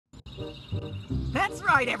That's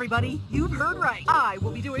right, everybody. You've heard right. I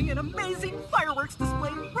will be doing an amazing fireworks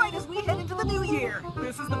display right as we head into the new year.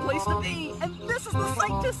 This is the place to be, and this is the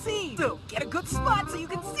sight to see. So get a good spot so you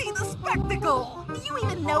can see the spectacle. Do you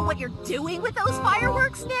even know what you're doing with those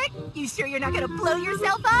fireworks, Nick? You sure you're not gonna blow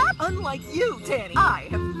yourself up? Unlike you, Tani, I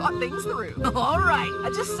have thought things through. All right, I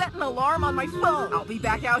just set an alarm on my phone. I'll be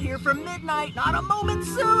back out here for midnight, not a moment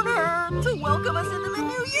sooner, to welcome us into the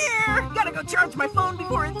new year. Gotta go charge my phone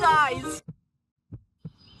before it dies.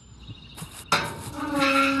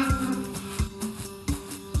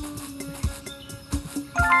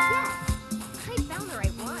 Yes, I found the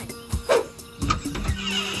right one.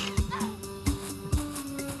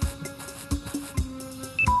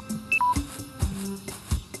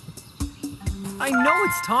 I know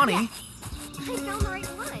it's Tani. Yes, I found the right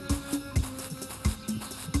one.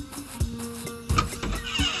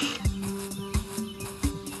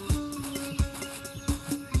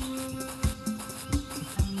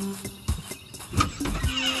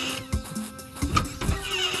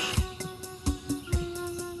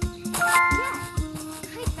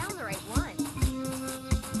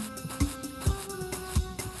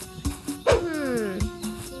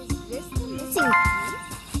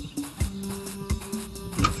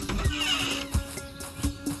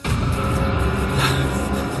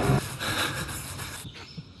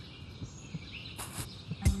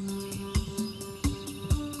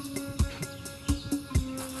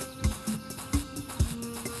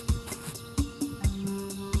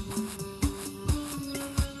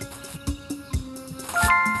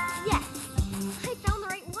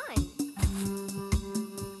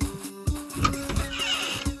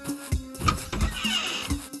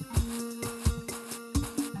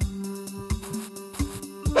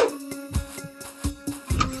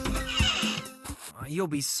 You'll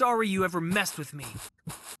be sorry you ever messed with me.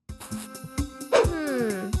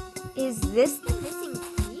 Is this the missing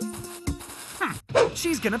piece?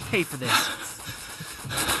 She's gonna pay for this.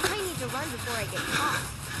 I need to run before I get caught.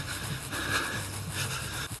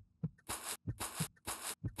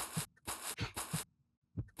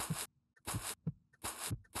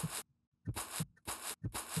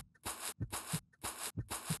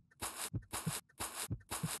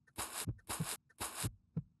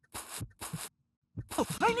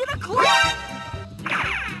 I need a clock!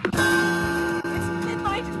 It's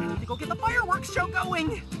midnight. I need to go get the fireworks show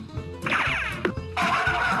going.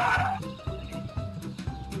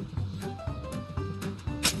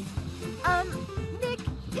 Nick,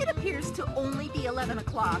 it appears to only be 11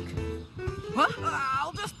 o'clock. What?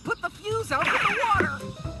 I'll just put the fuse out with the water.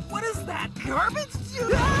 What is that, garbage?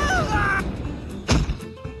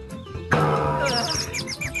 I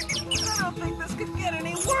don't think this could get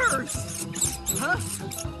any worse. Huh?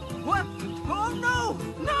 What? Oh no!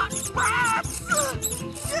 Not rats!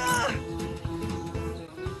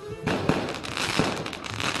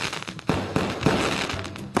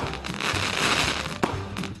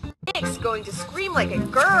 Nick's going to scream like a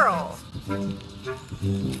girl.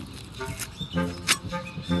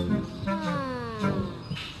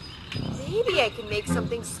 Maybe I can make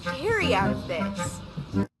something scary out of this.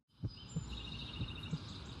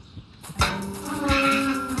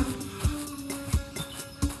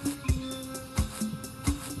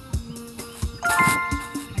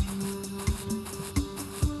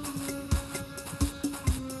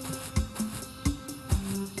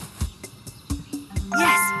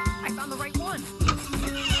 Yes! I found the right one!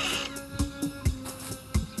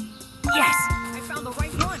 Yes! I found the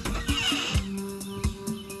right one!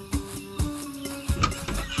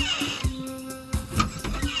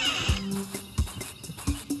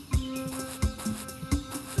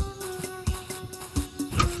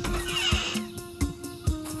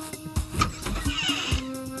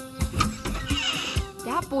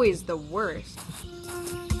 That boy is the worst.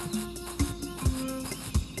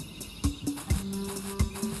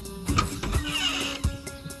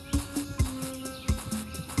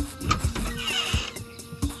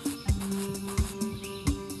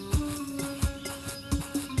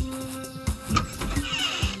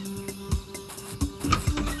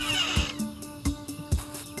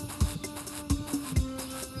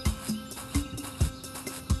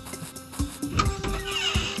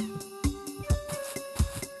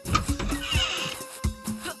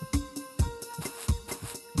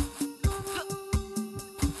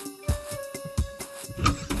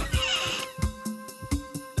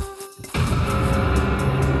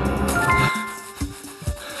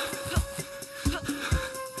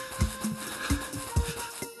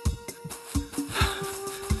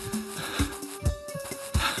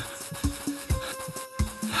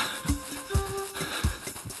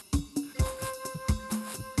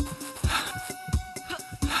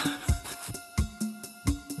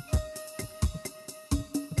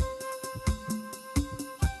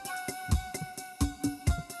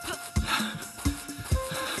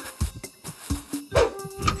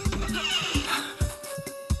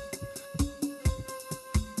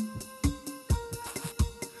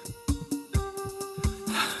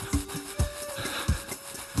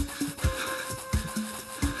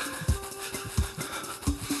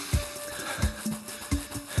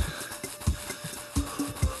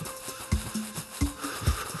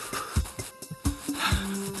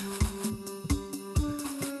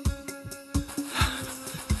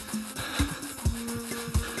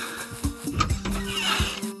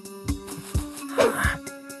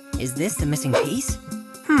 Is this the missing piece?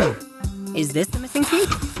 Is this the missing piece?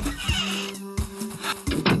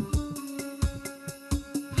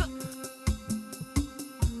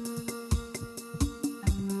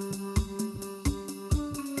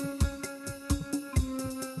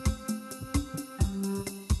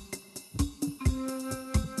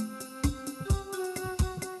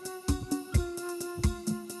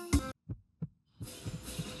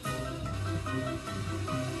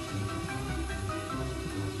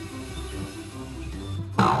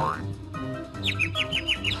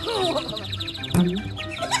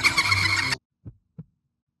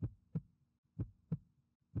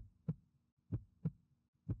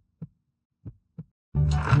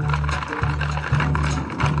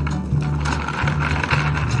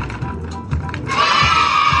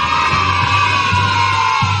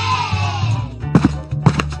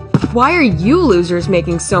 Why are you losers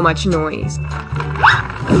making so much noise?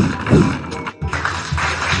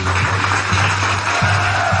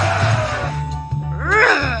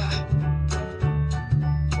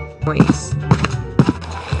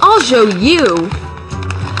 I'll show you!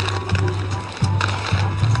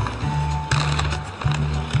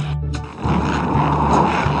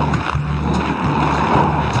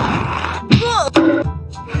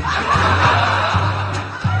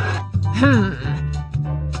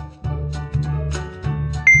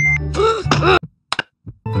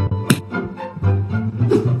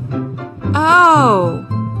 Oh,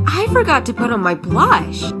 I forgot to put on my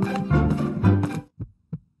blush.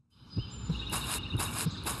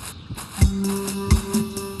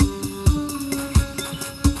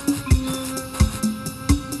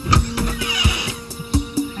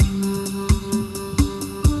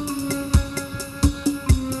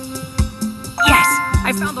 Yes!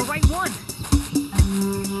 I found the right one!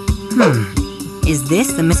 Is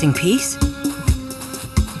this the missing piece?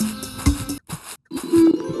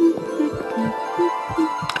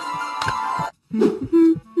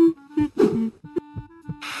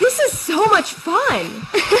 This is so much fun!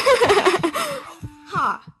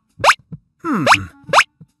 Huh.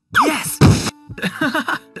 Yes!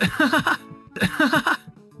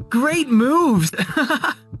 Great moves!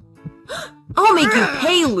 I'll make you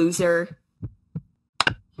pay, loser.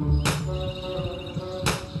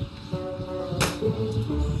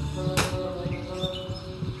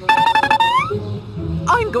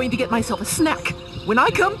 I'm going to get myself a snack. When I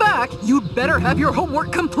come back, you'd better have your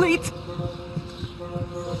homework complete.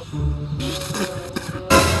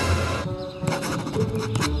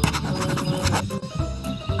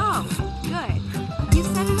 Oh, good. You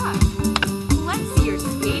set it up. Let's see your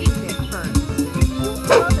skating bit first.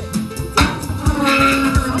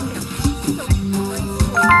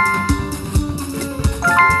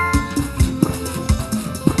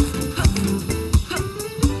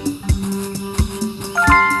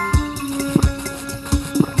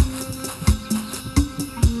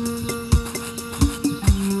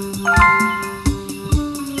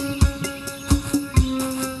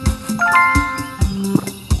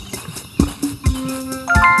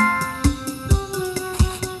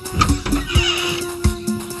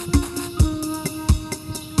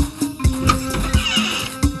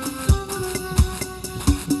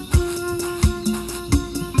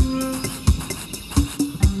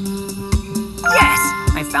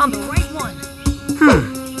 Found the right one!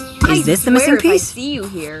 Is this the missing If I piece? see you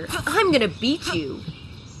here, I'm gonna beat you.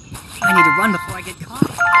 I need to run before I get caught.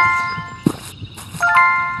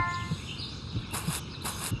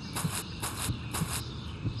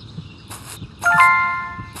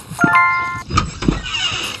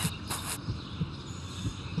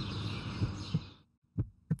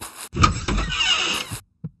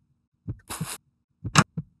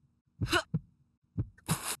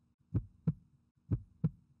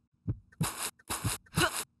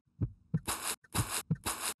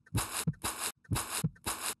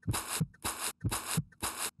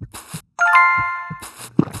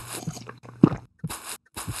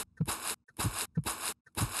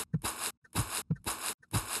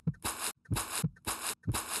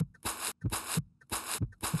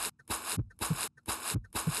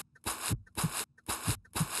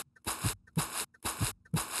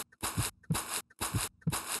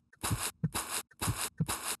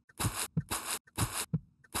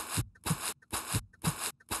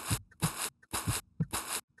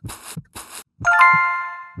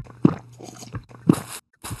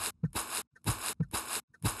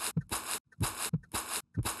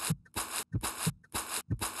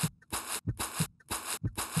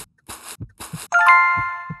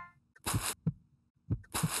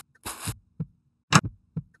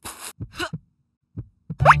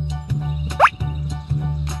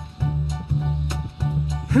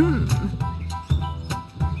 I'm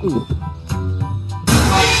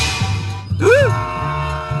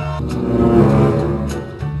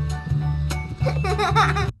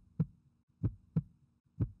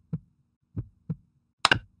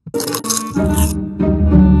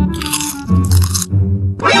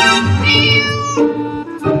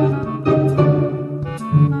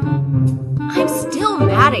still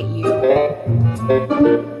mad at you.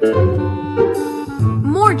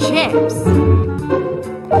 More chips.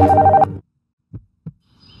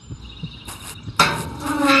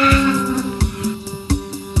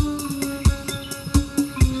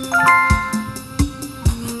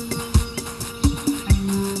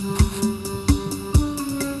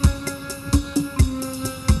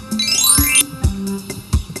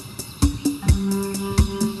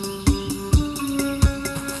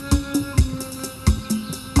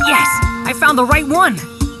 Yes! I found the right one!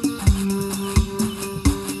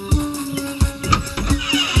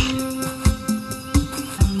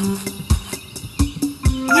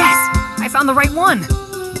 Yes! I found the right one!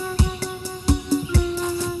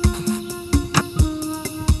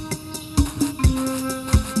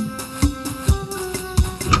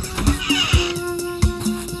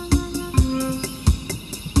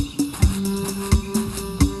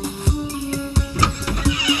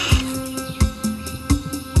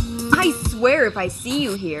 I swear if I see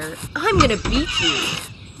you here, I'm gonna beat you.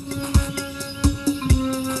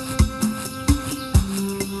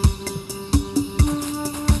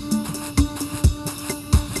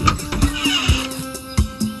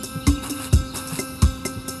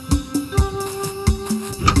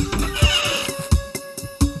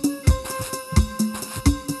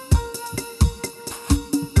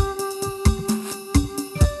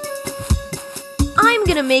 I'm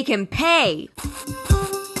gonna make him pay.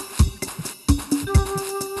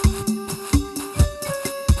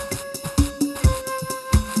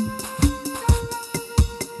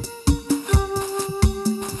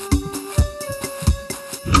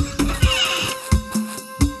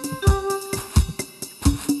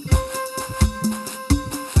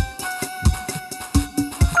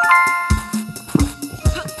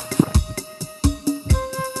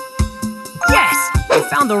 Yes! I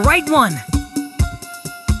found the right one!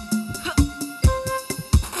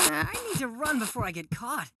 I need to run before I get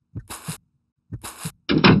caught.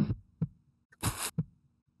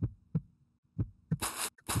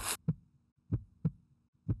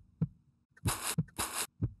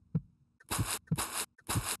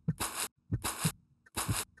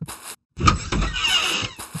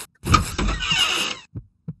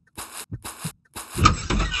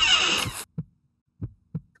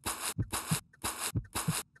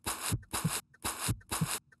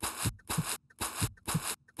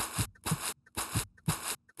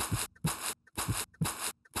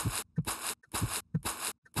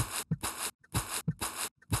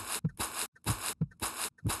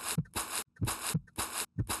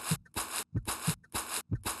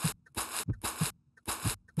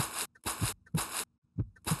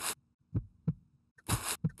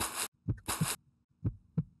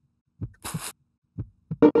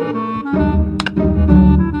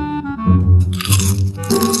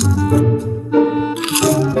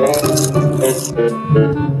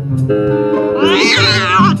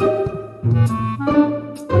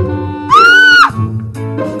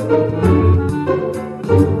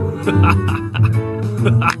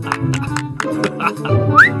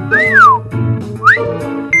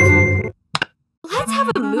 Let's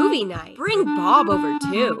have a movie night. Bring Bob over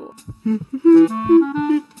too.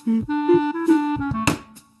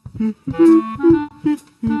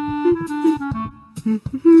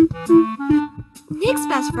 Nick's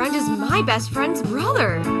best friend is my best friend's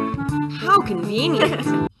brother. How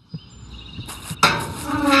convenient.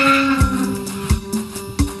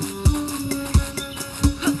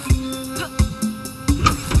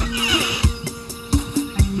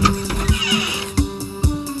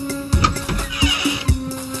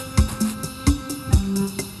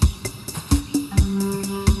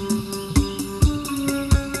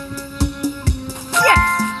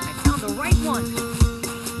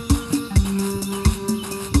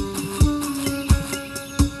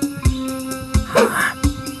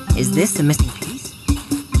 Is this the missing piece?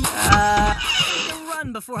 I need to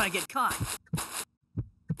run before I get caught.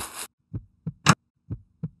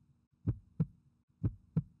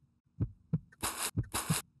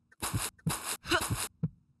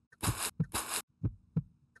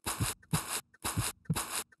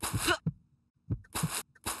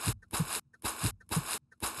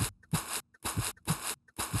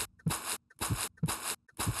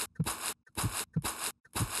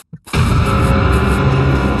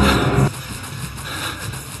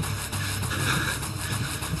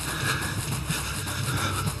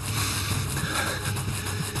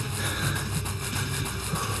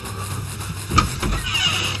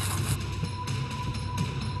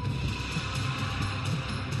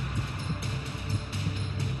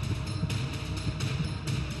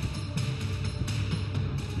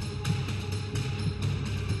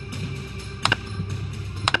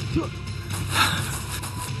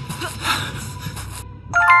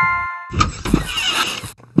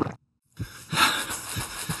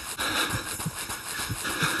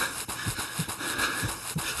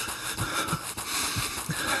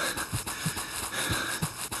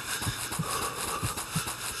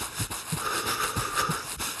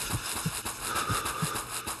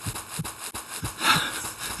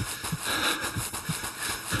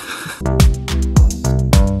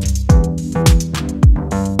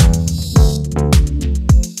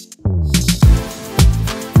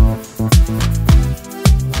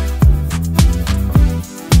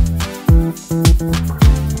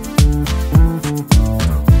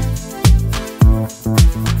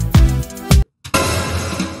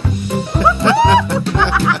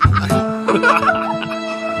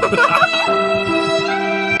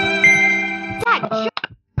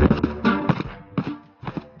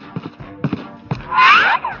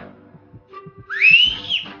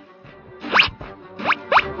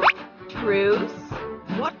 Truce?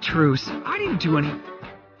 What truce? I didn't do any...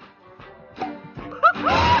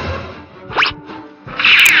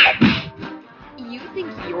 You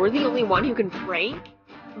think you're the only one who can prank?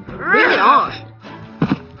 Bring it on!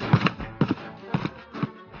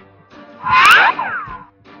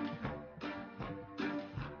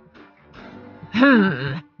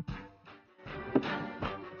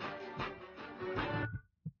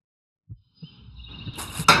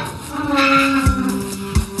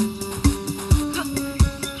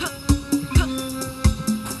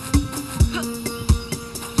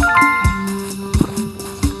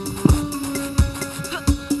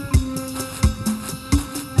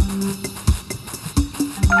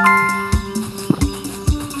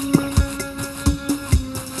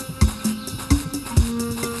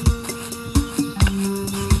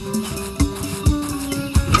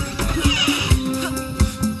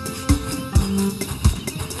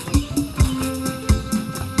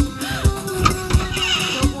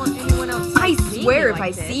 If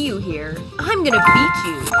I see you here, I'm gonna beat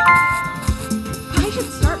you. I should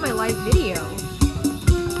start my live video.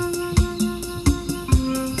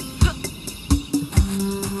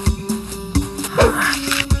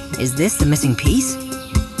 Is this the missing piece?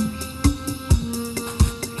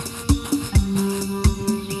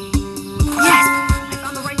 Yes! I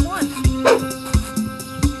found the right one!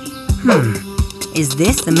 Is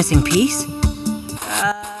this the missing piece?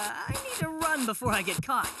 I need to run before I get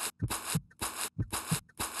caught.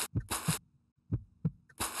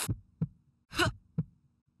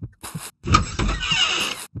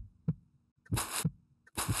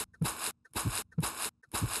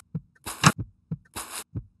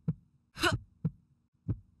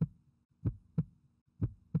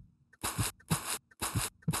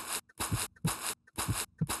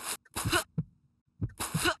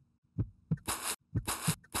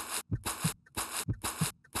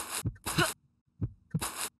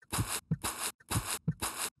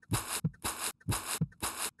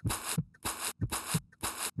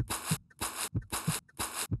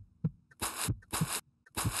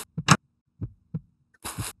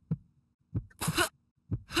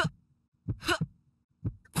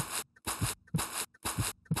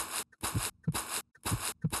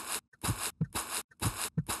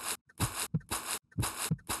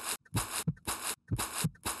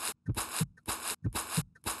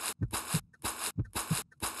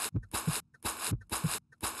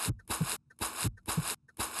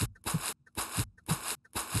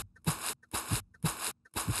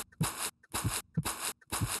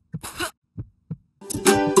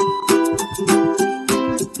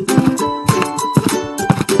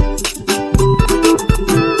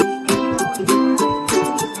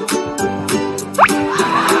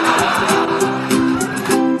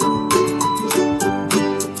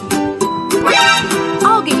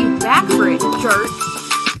 I'll get you back for it, jerk.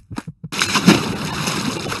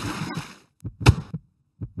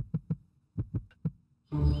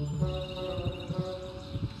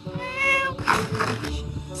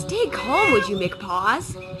 Stay calm, would you,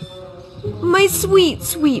 McPaws? My sweet,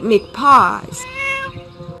 sweet McPaws.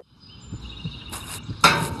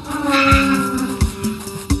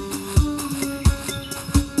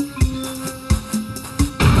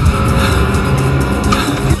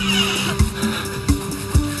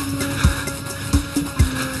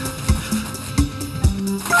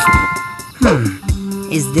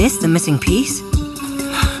 Is this the missing piece?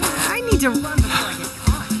 I need to run before I get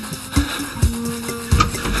caught.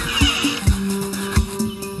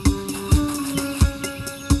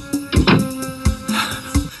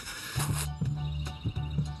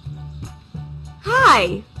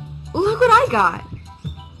 Hi! Look what I got.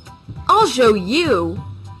 I'll show you.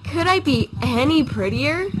 Could I be any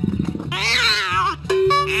prettier?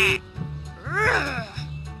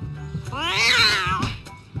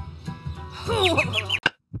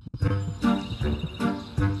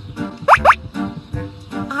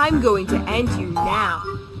 I'm going to end you now.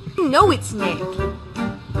 No, it's Nick.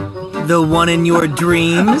 The one in your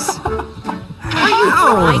dreams? Are you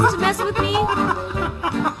trying to mess with me?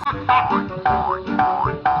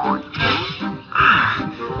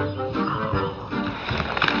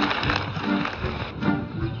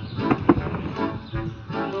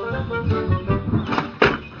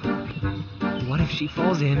 What if she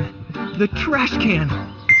falls in the trash can?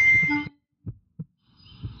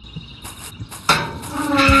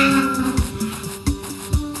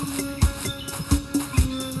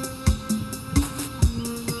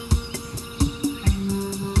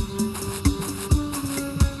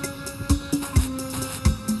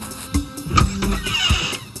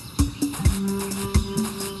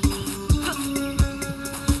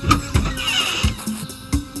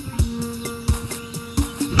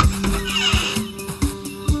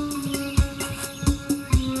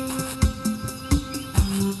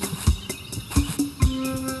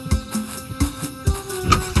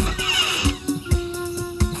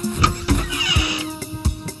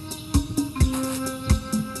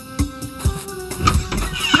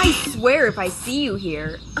 swear if I see you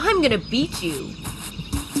here, I'm gonna beat you.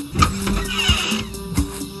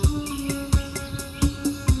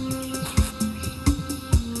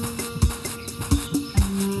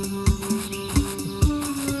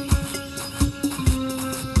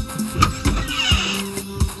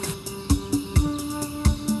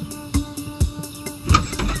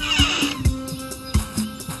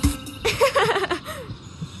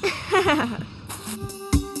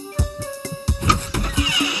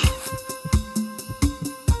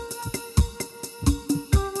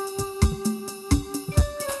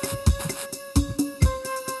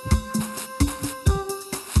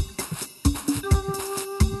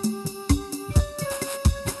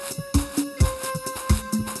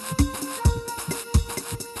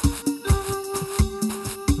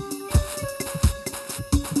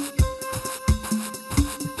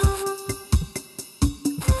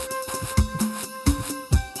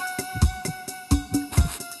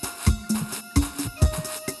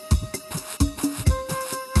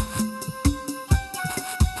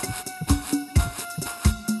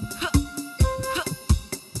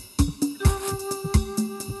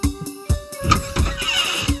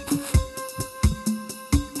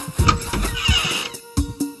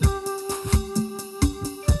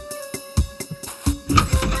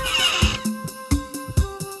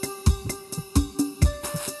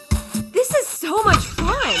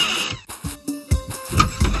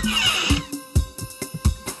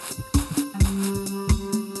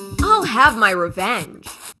 Have my revenge.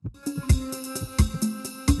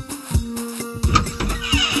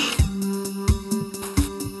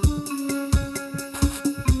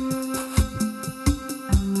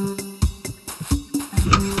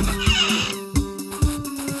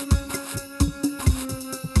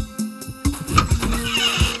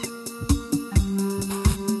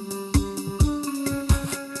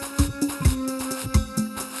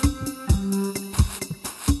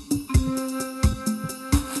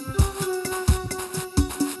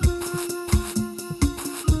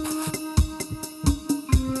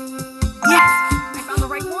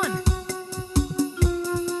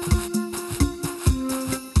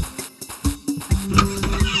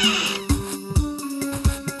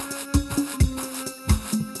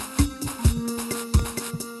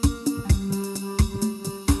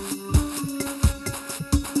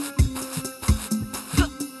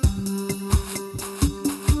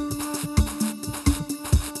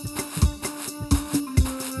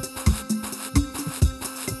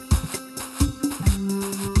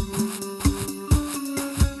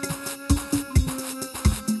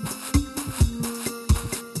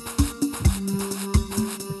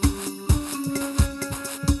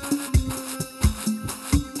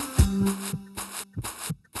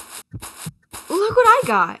 Look what I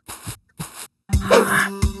got.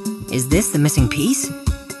 Is this the missing piece?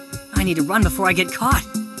 I need to run before I get caught.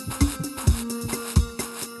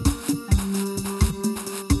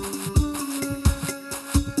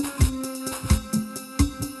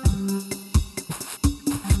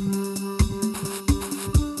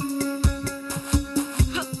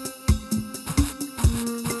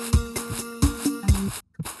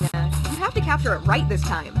 You have to capture it right this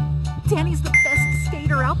time. Danny's the best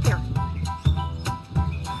skater out there.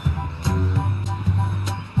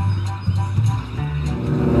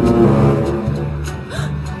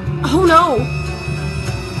 Oh no!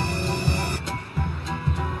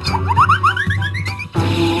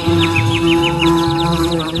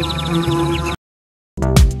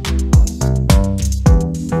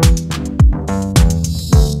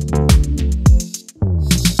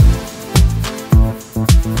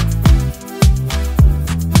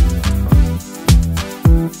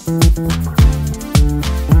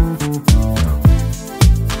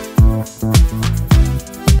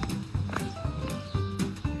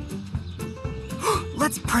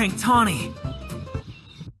 Let's prank Tani.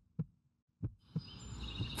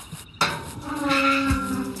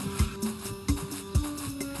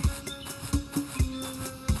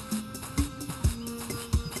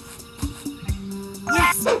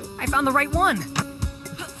 Yes! I found the right one!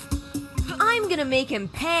 I'm gonna make him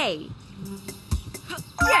pay.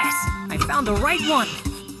 Yes! I found the right one!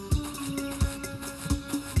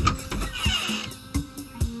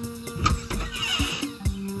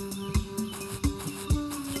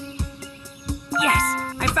 Yes!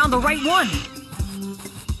 I found the right one!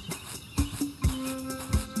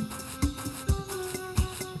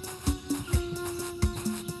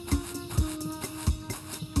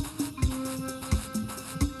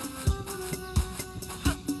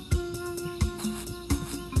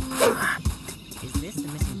 Is this the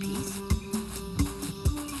missing piece?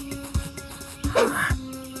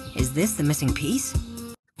 Is this the missing piece?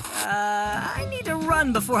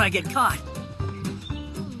 run before I get caught.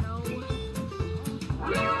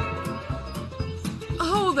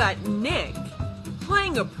 Oh, that Nick!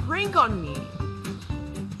 Playing a prank on me!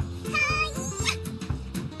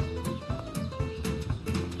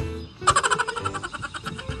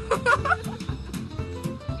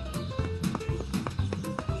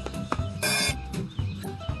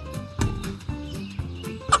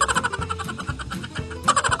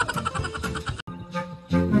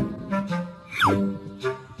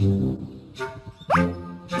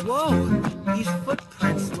 Whoa, these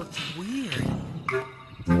footprints look weird.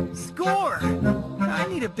 Score! I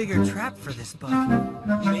need a bigger trap for this bug.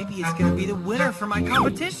 Maybe it's gonna be the winner for my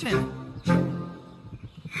competition.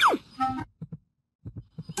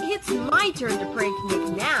 It's my turn to prank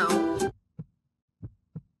Nick now.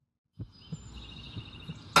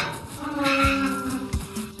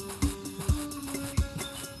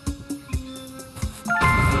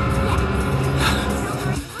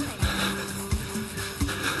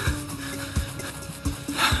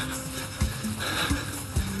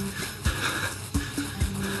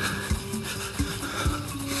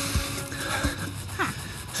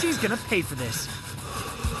 She's gonna pay for this.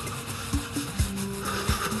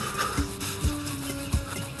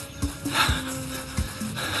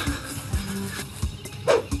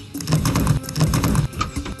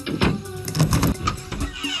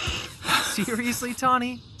 Seriously,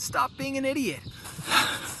 Tani? Stop being an idiot.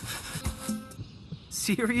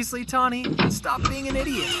 Seriously, Tani? Stop being an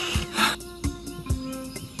idiot.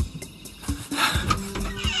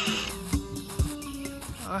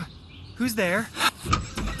 Who's there?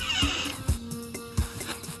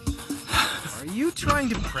 Are you trying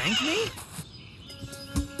to prank me?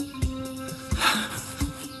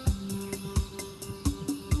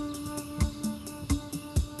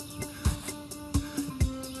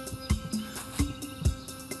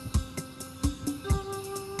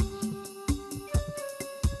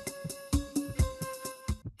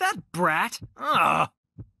 That brat! Ugh!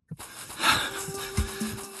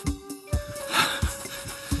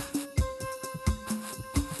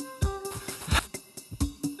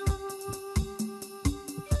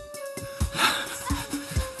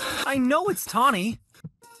 I know it's Tani.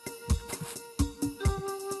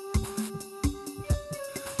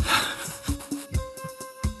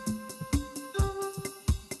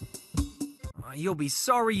 You'll be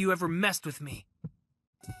sorry you ever messed with me.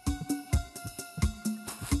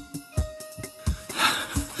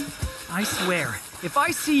 I swear, if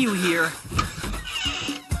I see you here...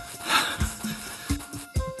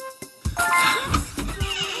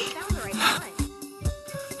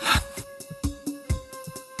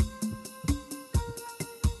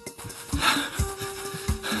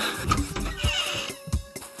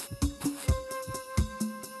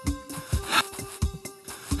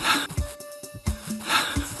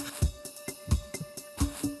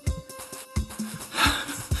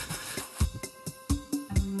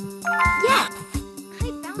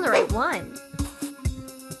 The right one.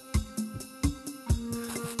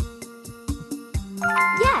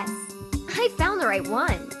 Yes, I found the right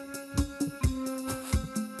one.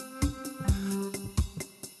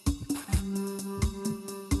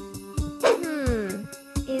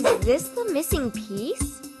 Is this the missing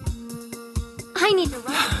piece? I need to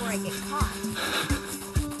run before I get caught.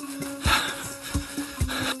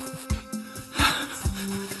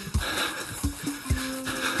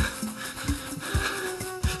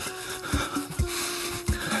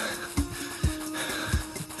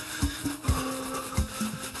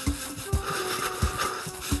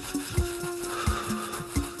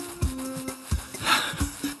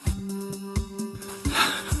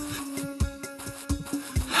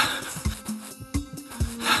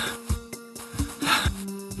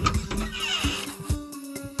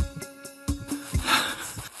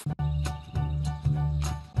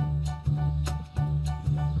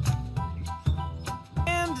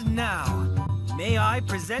 Now, may I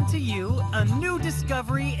present to you a new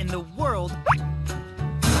discovery in the world.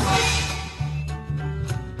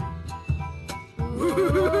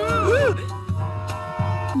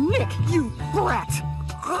 Nick, you brat!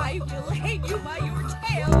 I will hang you by your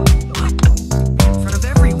tail! In front of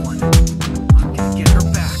everyone. I'm gonna get her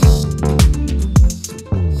back.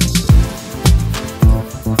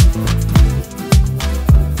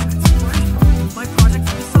 That's right. My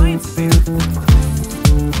project's the science fair.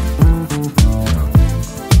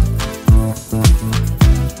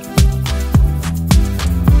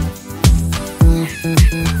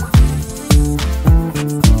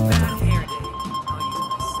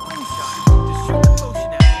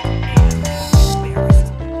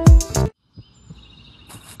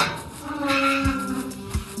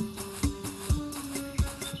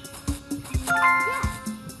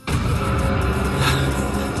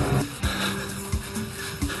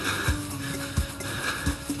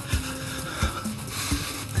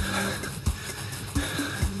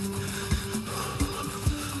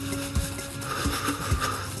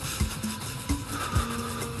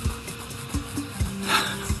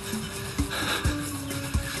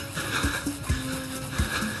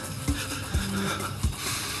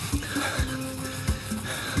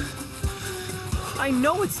 I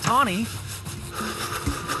know it's Tani.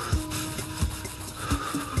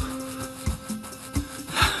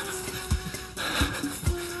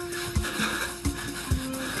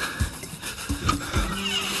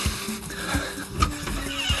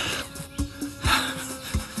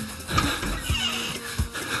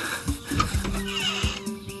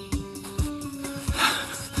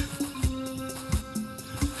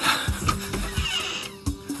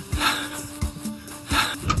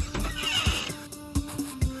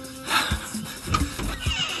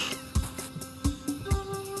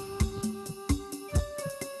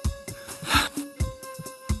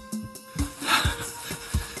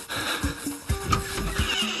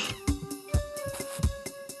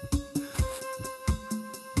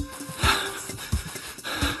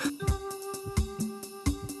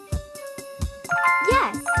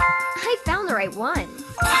 Yes, I found the right one.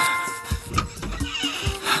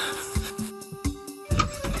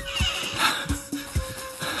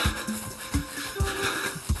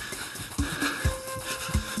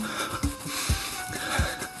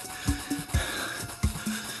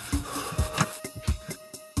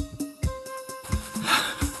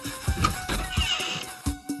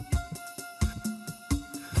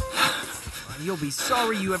 You'll be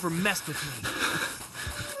sorry you ever messed with me.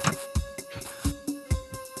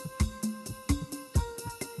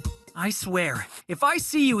 I swear, if I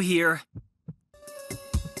see you here...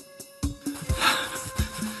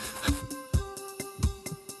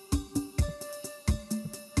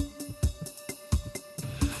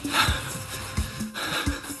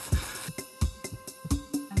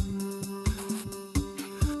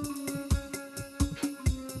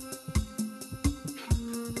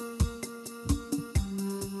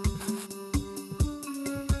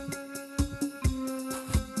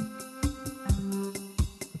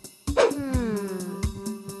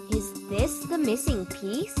 Is this the missing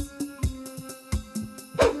piece?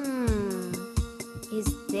 Is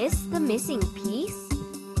this the missing piece?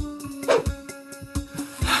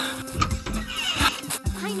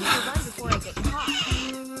 I need to run before I get caught.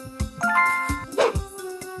 Yes!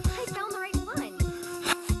 I found the right one.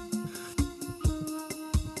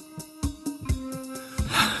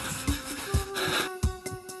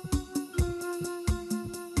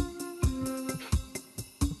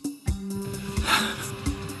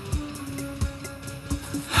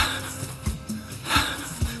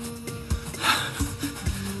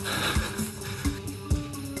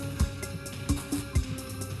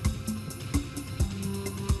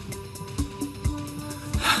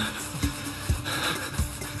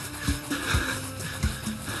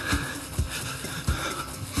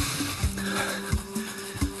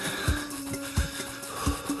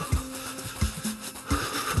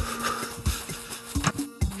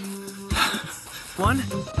 One,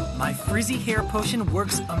 my frizzy hair potion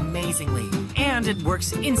works amazingly, and it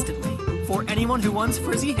works instantly. For anyone who wants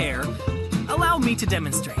frizzy hair, allow me to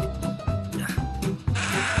demonstrate. The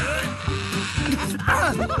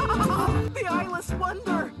eyeless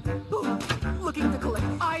wonder! Oh, looking to collect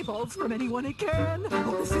eyeballs from anyone it can.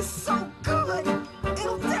 Oh, this is so good!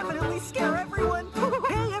 It'll definitely scare everyone!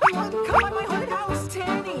 Hey, everyone, come by my haunted house!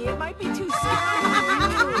 Tani, it might be too scary!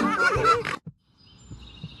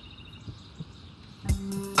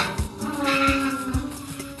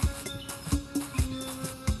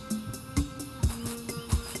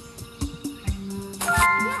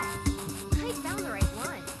 Yes! I found the right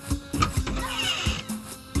one.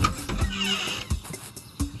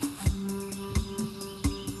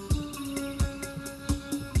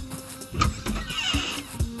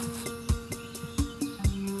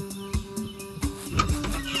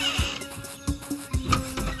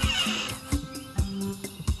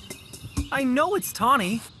 I know it's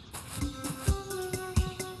Tani.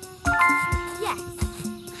 Yes!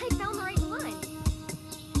 I found the right one.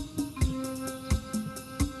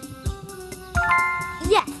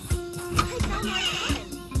 Yes! I found the right one.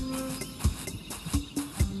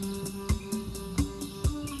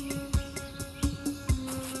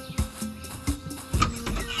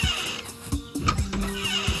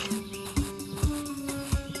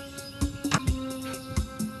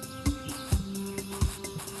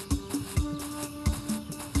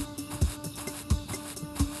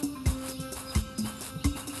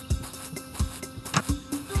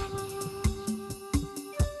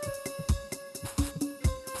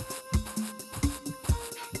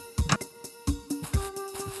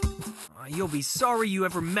 You'll be sorry you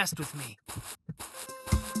ever messed with me.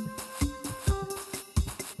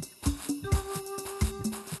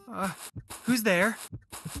 Who's there?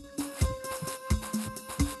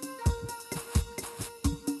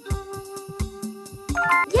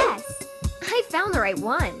 Yes! I found the right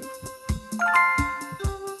one.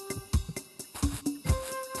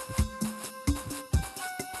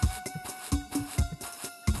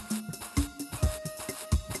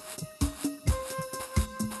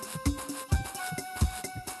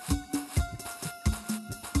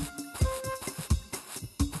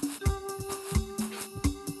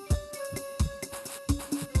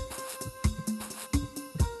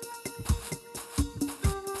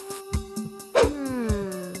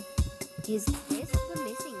 Is this the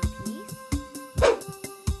missing piece?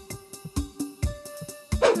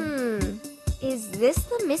 Is this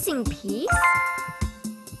the missing piece?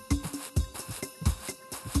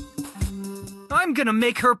 I'm gonna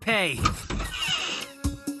make her pay.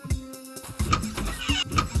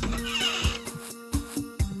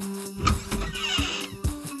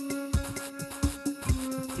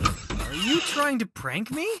 Are you trying to prank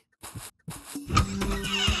me?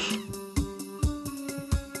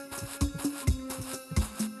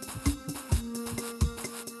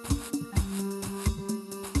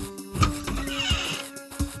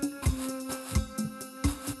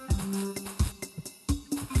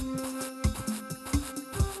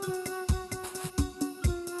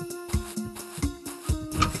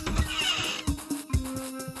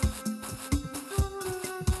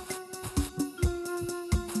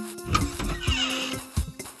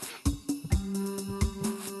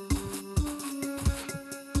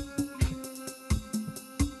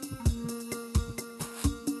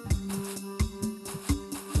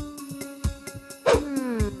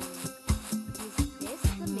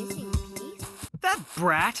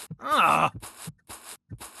 Brat. Ugh.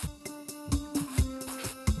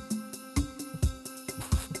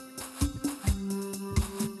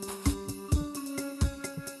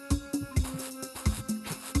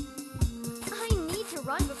 I need to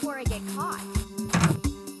run before I get caught.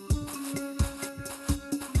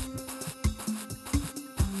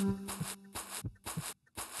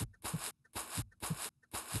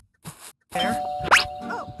 There.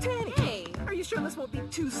 Oh, Tani! Hey. Are you sure this won't be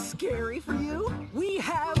too scary for you? We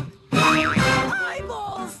have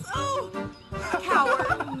eyeballs! Oh!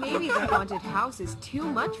 Coward. Maybe the haunted house is too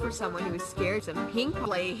much for someone who is scared of some pink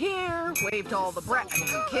Play here, wave to all the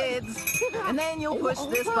kids, and then you'll push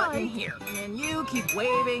this button here. And you keep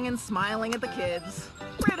waving and smiling at the kids.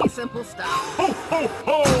 Pretty simple stuff. Ho, ho,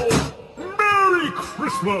 ho! Merry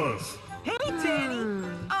Christmas! Hey, Tani!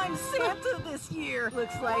 I'm Santa this year.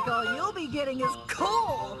 Looks like all you'll be getting is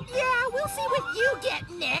coal. Yeah, we'll see what you get,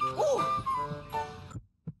 Nick. Ooh.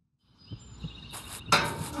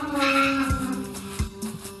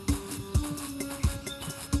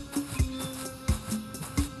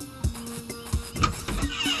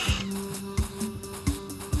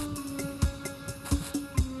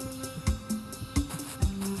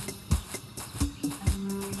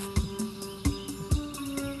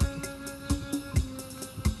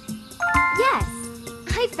 Yes,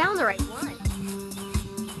 I found the right one.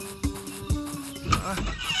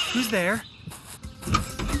 Who's there?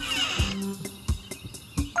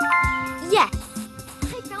 Yes,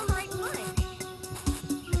 I found the right one.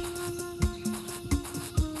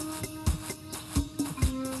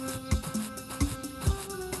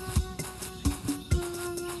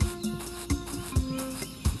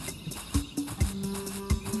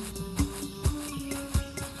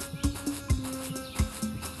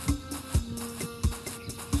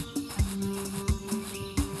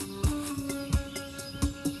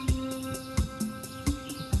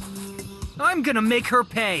 I'm gonna make her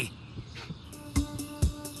pay.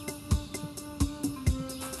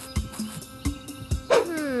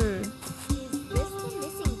 Is this the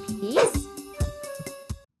missing piece?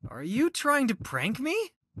 Are you trying to prank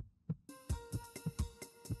me?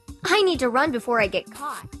 I need to run before I get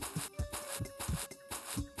caught.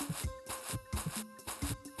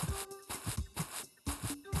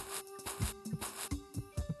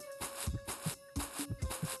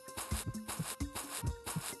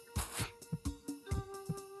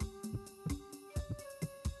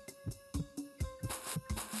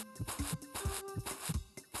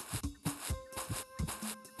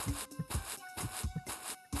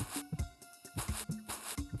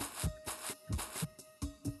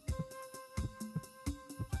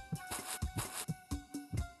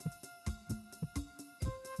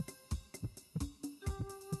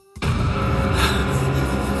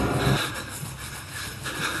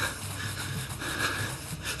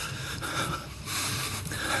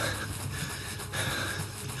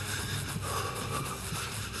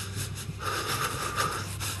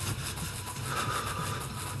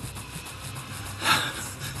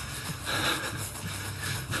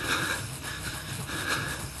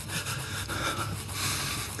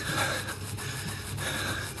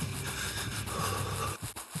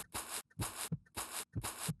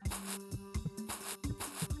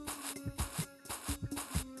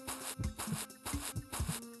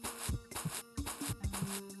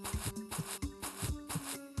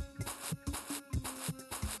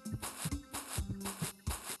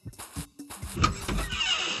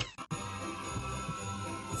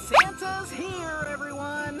 Santa's here,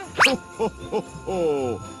 everyone! Ho, ho, ho,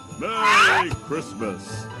 ho! Merry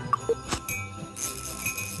Christmas!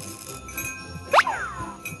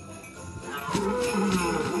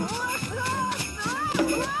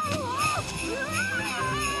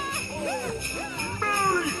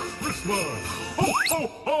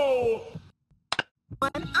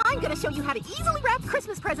 I'm gonna show you how to easily wrap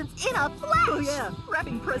Christmas presents in a flash! Oh yeah,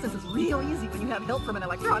 wrapping presents is real easy when you have help from an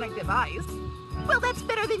electronic device. Well, that's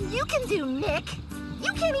better than you can do, Nick!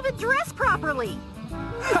 You can't even dress properly!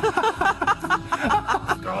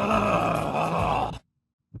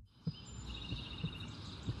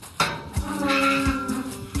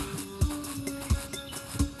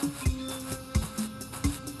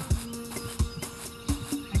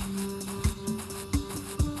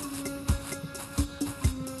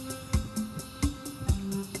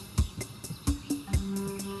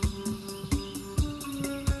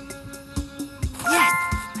 Yes!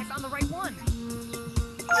 I found the right one!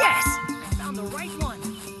 Yes! I found the right one!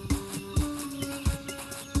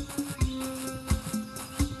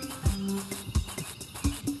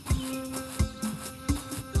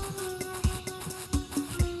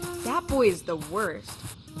 That boy is the worst.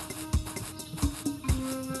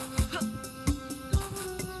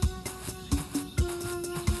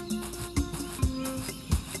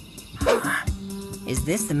 Is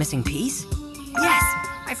this the missing piece? Yes!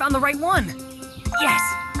 I found the right one! Yes!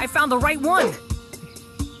 I found the right one!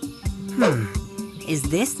 Is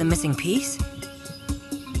this the missing piece?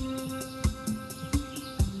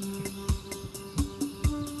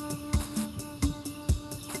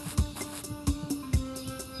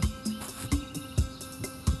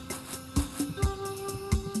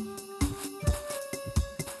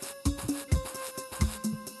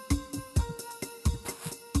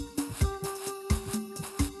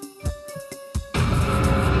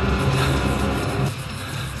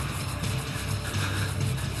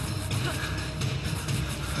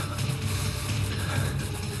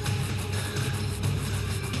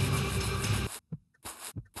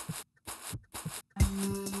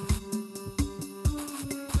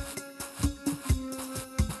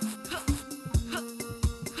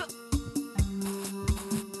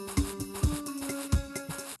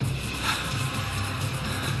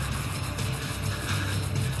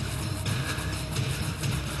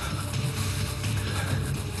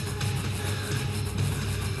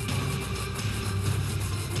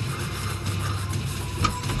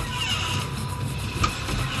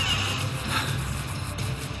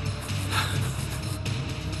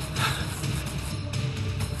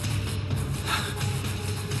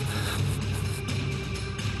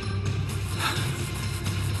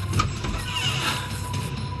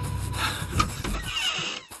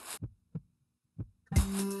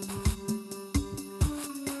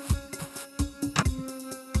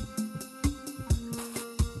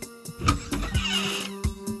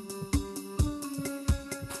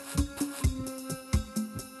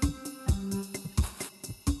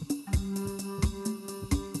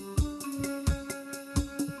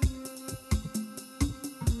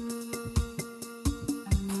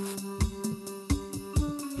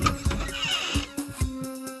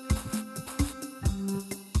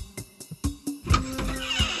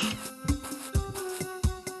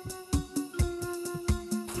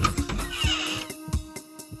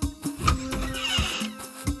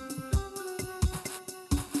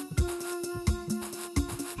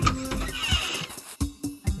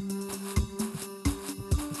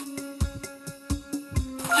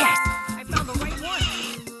 Yes! I found the right one!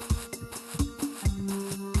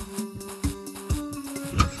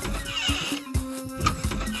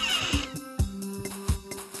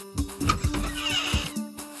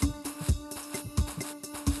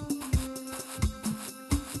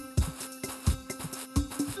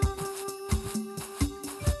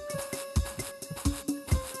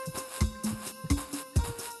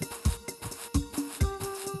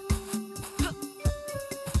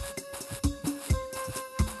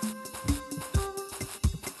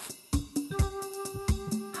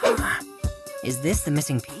 Is this the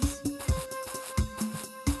missing piece?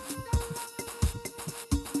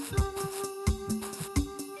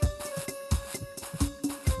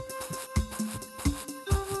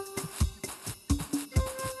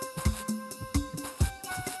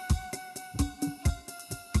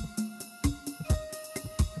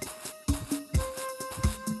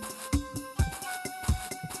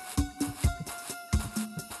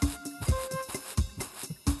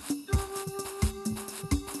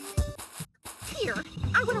 Here,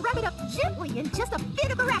 I want to wrap it up gently in just a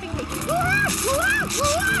bit of the wrapping paper.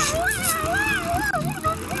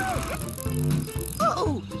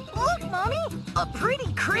 Oh, look, Mommy! A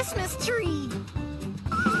pretty Christmas tree!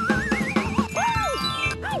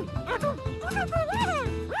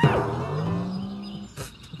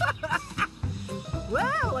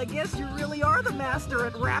 Well, I guess you really are the master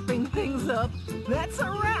at wrapping things up. That's a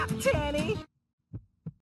wrap, Tani.